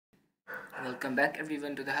Welcome back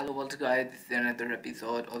everyone to the Hello World Guide. This is another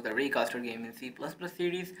episode of the Raycaster game in C++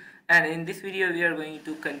 series, and in this video we are going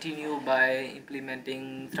to continue by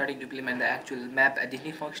starting to implement the actual map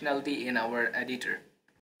editing functionality in our editor.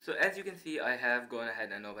 So as you can see, I have gone ahead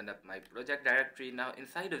and opened up my project directory. Now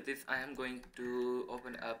inside of this I am going to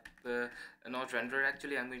open up not render,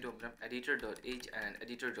 actually I'm going to open up editor.h and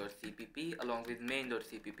editor.cpp along with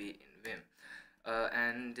main.cpp in Vim.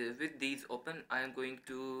 And with these open, I am going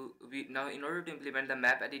to now in order to implement the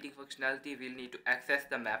map editing functionality, we'll need to access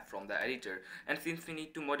the map from the editor, and since we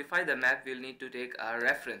need to modify the map, we'll need to take a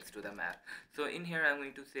reference to the map. So in here I'm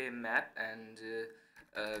going to say map, and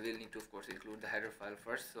we'll need to of course include the header file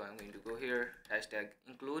first. So I'm going to go here, hashtag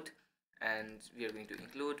include, and we are going to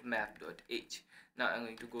include map.h. Now I'm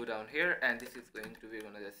going to go down here, and this is going to, we're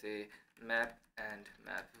going to just say map and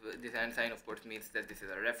map. This and sign of course means that this is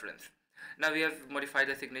a reference. Now we have modified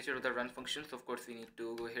the signature of the run function, so of course we need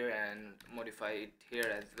to go here and modify it here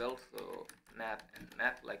as well. So map and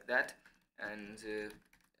map like that, and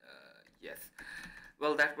yes,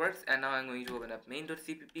 well, that works. And now I'm going to open up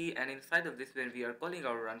main.cpp, and inside of this, when we are calling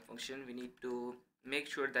our run function, we need to make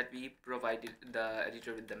sure that we provided the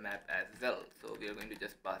editor with the map as well. So we are going to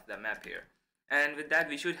just pass the map here, and with that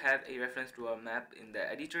we should have a reference to our map in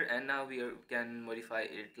the editor, and now can modify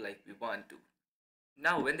it like we want to.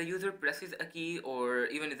 Now, when the user presses a key, or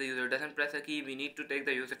even if the user doesn't press a key, we need to take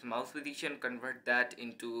the user's mouse position, convert that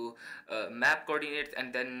into map coordinates,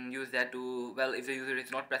 and then use that to, well, if the user is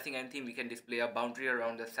not pressing anything, we can display a boundary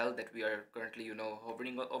around the cell that we are currently,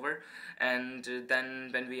 hovering over. And then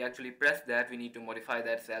when we actually press that, we need to modify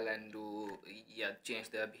that cell and change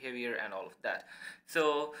the behavior and all of that.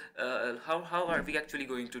 So how are we actually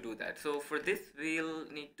going to do that? So for this, we'll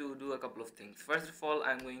need to do a couple of things. First of all,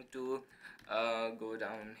 I'm going to go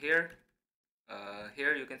down here.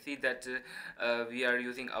 Here you can see that we are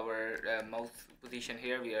using our mouse position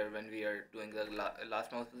here. When we are doing the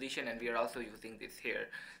last mouse position, and we are also using this here.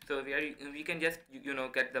 So we can just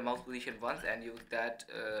get the mouse position once and use that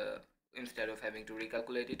instead of having to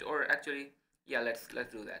recalculate it. Or actually, yeah, let's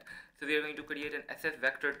do that. So we are going to create an SF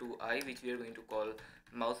vector to I, which we are going to call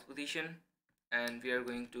mouse position, and we are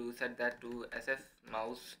going to set that to SF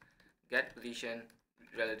mouse get position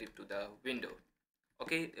relative to the window.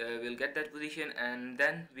 Okay, we'll get that position, and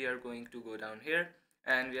then we are going to go down here,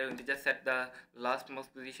 and we are going to just set the last mouse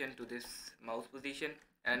position to this mouse position,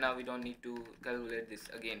 and now we don't need to calculate this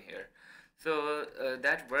again here. So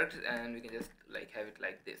that works, and we can just have it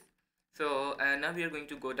like this. So now we are going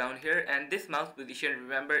to go down here, and this mouse position,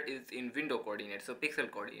 remember, is in window coordinates, so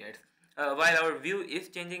pixel coordinates. While our view is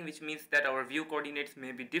changing, which means that our view coordinates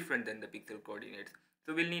may be different than the pixel coordinates.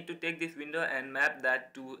 So we'll need to take this window and map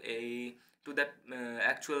that to the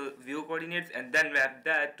actual view coordinates, and then map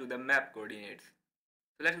that to the map coordinates.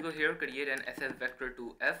 So let's go here, create an SF vector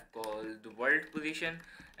to F called world position,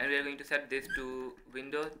 and we are going to set this to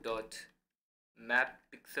window dot map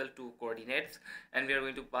pixel to coordinates, and we are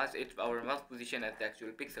going to pass it our mouse position as the actual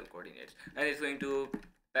pixel coordinates, and it's going to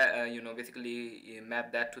basically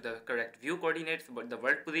map that to the correct view coordinates, but the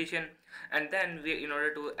world position. And then in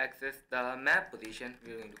order to access the map position,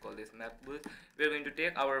 we are going to call this map boost. We are going to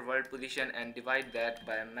take our world position and divide that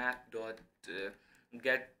by map dot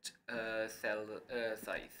get cell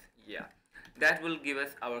size. Yeah, that will give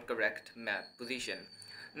us our correct map position.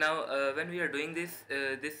 Now when we are doing this,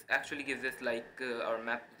 this actually gives us our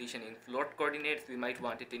map position in float coordinates. We might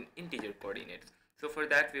want it in integer coordinates. So for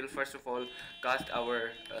that, we'll first of all cast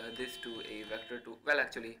our this to a vector to, well,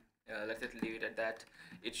 actually let's just leave it at that.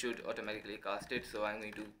 It should automatically cast it. So I'm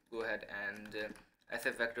going to go ahead and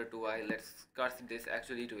SF vector to I, let's cast this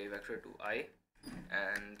actually to a vector to I,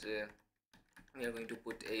 and we are going to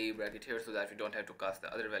put a bracket here so that we don't have to cast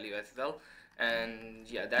the other value as well. And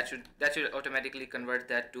yeah, that should automatically convert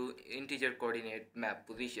that to integer coordinate map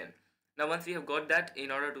position. Now once we have got that,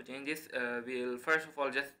 in order to change this, we'll first of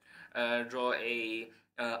all just draw a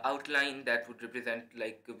outline that would represent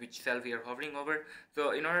which cell we are hovering over.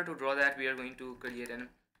 So in order to draw that, we are going to create an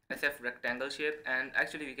SF rectangle shape, and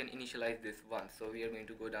actually we can initialize this once. So we are going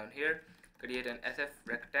to go down here, create an SF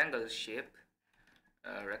rectangle shape,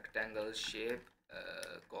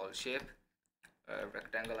 call shape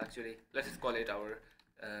rectangle. Actually, let's just call it our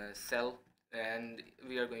cell, and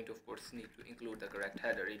we are going to of course need to include the correct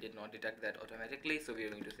header. It did not detect that automatically, so we are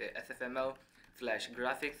going to say SFML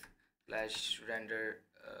 /graphics /render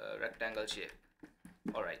rectangle shape.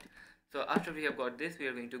 All right, so after we have got this, we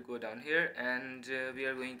are going to go down here, and we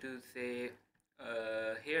are going to say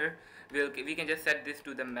here we can just set this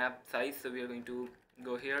to the map size. So we are going to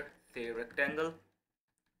go here, say rectangle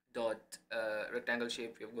dot rectangle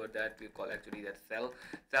shape. We've got that. We call actually that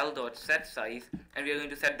cell dot set size, and we are going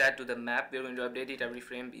to set that to the map. We are going to update it every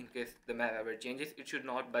frame in case the map ever changes. It should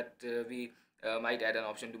not, but we might add an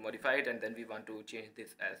option to modify it, and then we want to change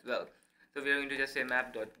this as well. So we are going to just say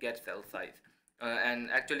map dot get cell size, and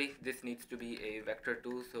actually this needs to be a vector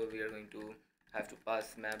too, so we are going to have to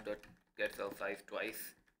pass map dot get cell size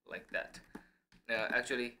twice, like that.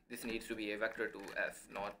 Actually this needs to be a vector to f,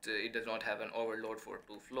 not it does not have an overload for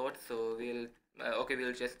to float, so we'll okay,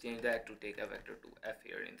 we'll just change that to take a vector to f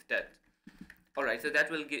here instead. Alright, so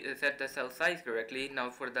that will set the cell size correctly. Now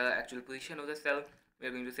for the actual position of the cell, we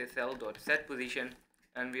are going to say cell dot set position,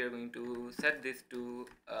 and we are going to set this to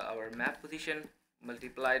our map position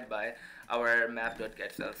multiplied by our map dot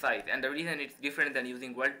get cell size. And the reason it's different than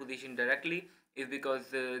using world position directly is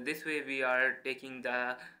because this way we are taking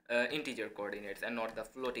the integer coordinates and not the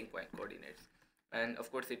floating point coordinates. And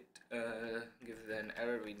of course it gives an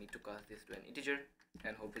error. We need to cast this to an integer,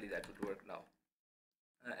 and hopefully that would work now.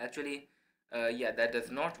 Actually yeah, that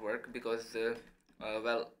does not work because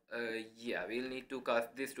yeah, we'll need to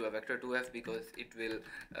cast this to a vector 2f because it will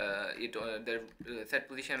the set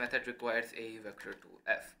position method requires a vector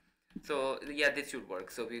 2f. So yeah, this should work.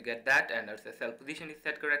 So we get that, and our cell position is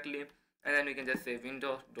set correctly, and then we can just say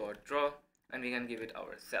window dot draw, and we can give it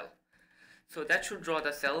our cell. So that should draw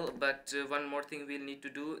the cell, but one more thing we'll need to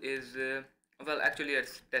do is well, actually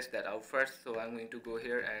let's test that out first. So I'm going to go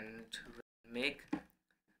here and make,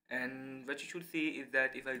 and what you should see is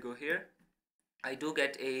that if I go here, I do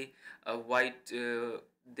get a white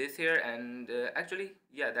this here, and actually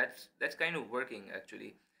yeah, that's kind of working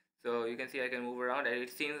actually. So you can see I can move around, and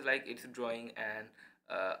it seems like it's drawing an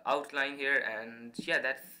outline here, and yeah,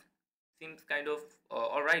 that's seems kind of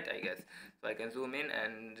alright, I guess. So I can zoom in,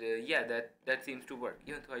 and yeah, that seems to work,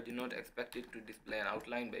 even though I did not expect it to display an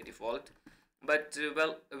outline by default. But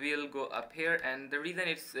well, we'll go up here, and the reason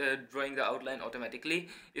it's drawing the outline automatically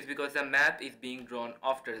is because the map is being drawn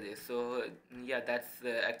after this. So yeah, that's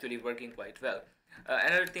actually working quite well.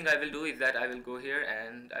 Another thing I will do is that I will go here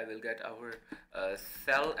and I will get our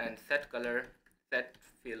cell and set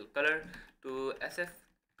fill color to SF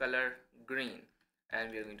color green,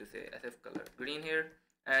 and we are going to say SF color green here,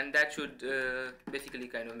 and that should basically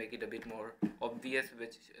kind of make it a bit more obvious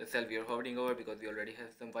which cell we are hovering over, because we already have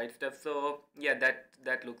some white stuff. So yeah,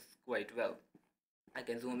 that looks quite well. I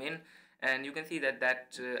can zoom in, and you can see that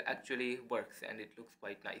actually works, and it looks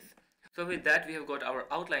quite nice. So with that, we have got our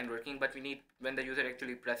outline working, but we need, when the user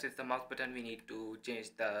actually presses the mouse button, we need to change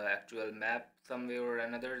the actual map some way or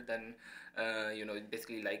another. Then you know,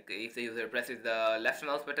 basically like if the user presses the left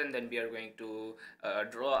mouse button, then we are going to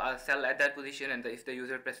draw a cell at that position, and if the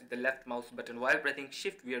user presses the left mouse button while pressing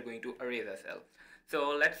shift, we are going to erase a cell. So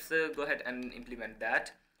let's go ahead and implement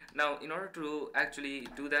that. Now in order to actually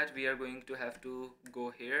do that, we are going to have to go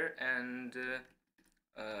here, and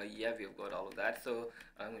yeah, we've got all of that. So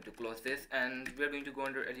I'm going to close this, and we're going to go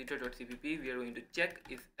under editor.cpp. We are going to check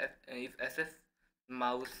if SF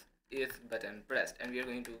mouse is button pressed, and we are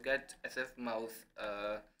going to get SF mouse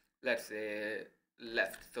let's say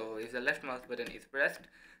left. So if the left mouse button is pressed,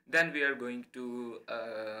 then we are going to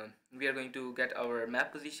get our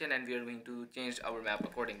map position, and we are going to change our map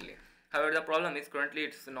accordingly. However, the problem is currently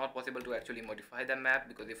it's not possible to actually modify the map,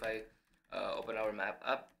 because if I open our map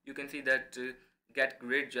up, you can see that get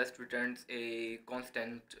grid just returns a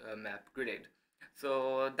constant map grid.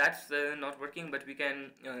 So that's not working, but we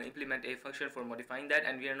can implement a function for modifying that,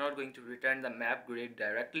 and we are not going to return the map grid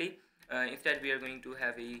directly. Instead, we are going to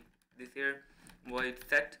have this here void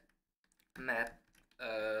set map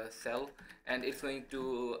cell, and it's going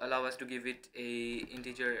to allow us to give it a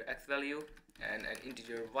integer x value and an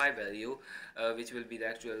integer y value, which will be the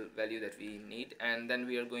actual value that we need. And then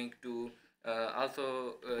we are going to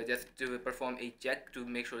also just to perform a check to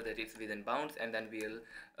make sure that it's within bounds, and then we'll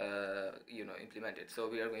you know, implement it. So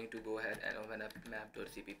we are going to go ahead and open up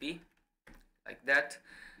map.cpp like that,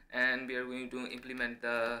 and we are going to implement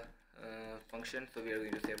the function. So we are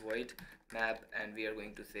going to say void map, and we are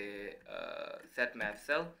going to say set map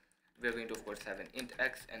cell. We are going to of course have an int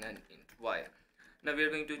x and an int y. Now we are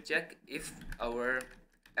going to check if our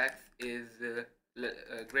x is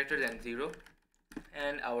greater than 0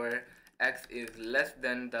 and our x is less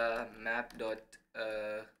than the map dot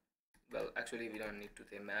well, actually we don't need to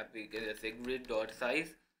say map, we can just say grid dot size,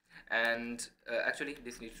 and actually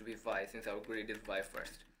this needs to be y, since our grid is y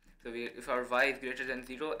first. So if our y is greater than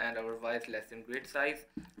 0 and our y is less than grid size,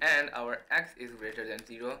 and our x is greater than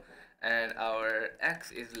 0 and our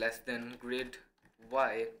x is less than grid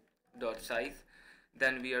y dot size,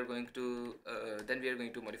 then we are going to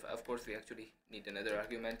modify. Of course we actually need another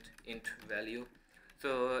argument, int value.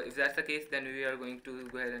 So if that's the case, then we are going to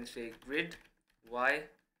go ahead and say grid y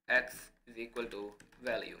x is equal to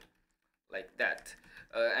value, like that.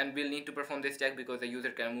 And we'll need to perform this check because the user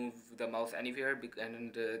can move the mouse anywhere,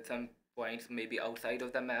 and some points may be outside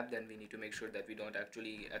of the map. Then we need to make sure that we don't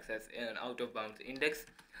actually access an out of bounds index.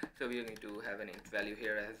 So we are going to have an int value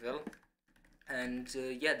here as well, and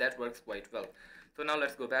yeah, that works quite well. So now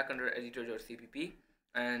let's go back under editor.cpp,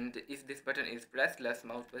 and if this button is pressed, left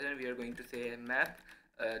mouse button, we are going to say map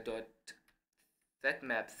dot set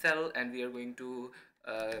map cell, and we are going to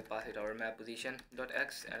pass it our map position dot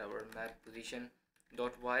x and our map position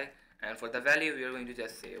dot y, and for the value we are going to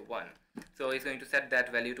just say 1. So it's going to set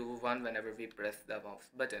that value to 1 whenever we press the mouse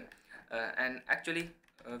button. And actually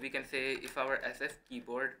we can say if our SF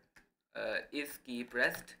keyboard is key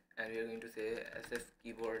pressed, and we are going to say SF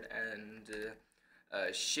keyboard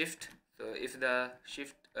and shift. So if the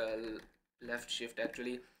left shift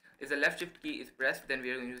actually, if the left shift key is pressed, then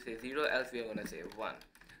we are going to say 0, else we are going to say 1.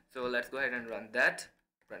 So let's go ahead and run that,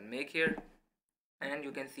 run make here, and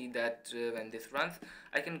you can see that when this runs,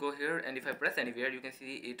 I can go here, and if I press anywhere, you can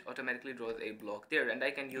see it automatically draws a block there, and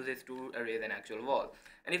I can use this to erase an actual wall.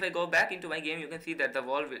 And if I go back into my game, you can see that the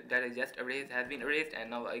wall that I just erased has been erased,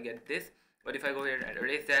 and now I get this. But if I go here and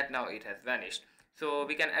erase that, now it has vanished. So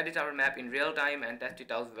we can edit our map in real time and test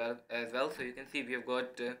it out as well. So you can see we have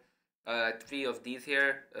got 3 of these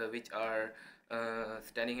here, which are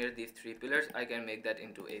standing here, these 3 pillars. I can make that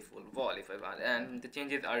into a full wall if I want, and the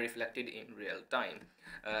changes are reflected in real time.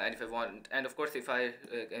 And if I want, and of course if I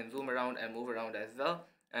can zoom around and move around as well,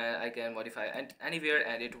 I can modify anywhere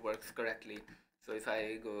and it works correctly. So if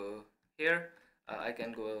I go here, I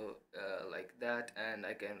can go like that, and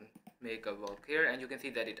I can make a block here, and you can see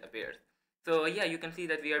that it appears. So yeah, you can see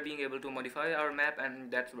that we are being able to modify our map, and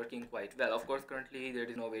that's working quite well. Of course, currently there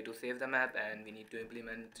is no way to save the map, and we need to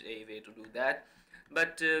implement a way to do that.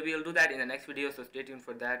 But we'll do that in the next video, so stay tuned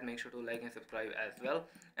for that. Make sure to like and subscribe as well,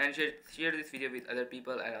 and share this video with other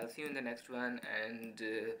people, and I'll see you in the next one, and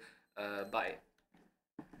bye.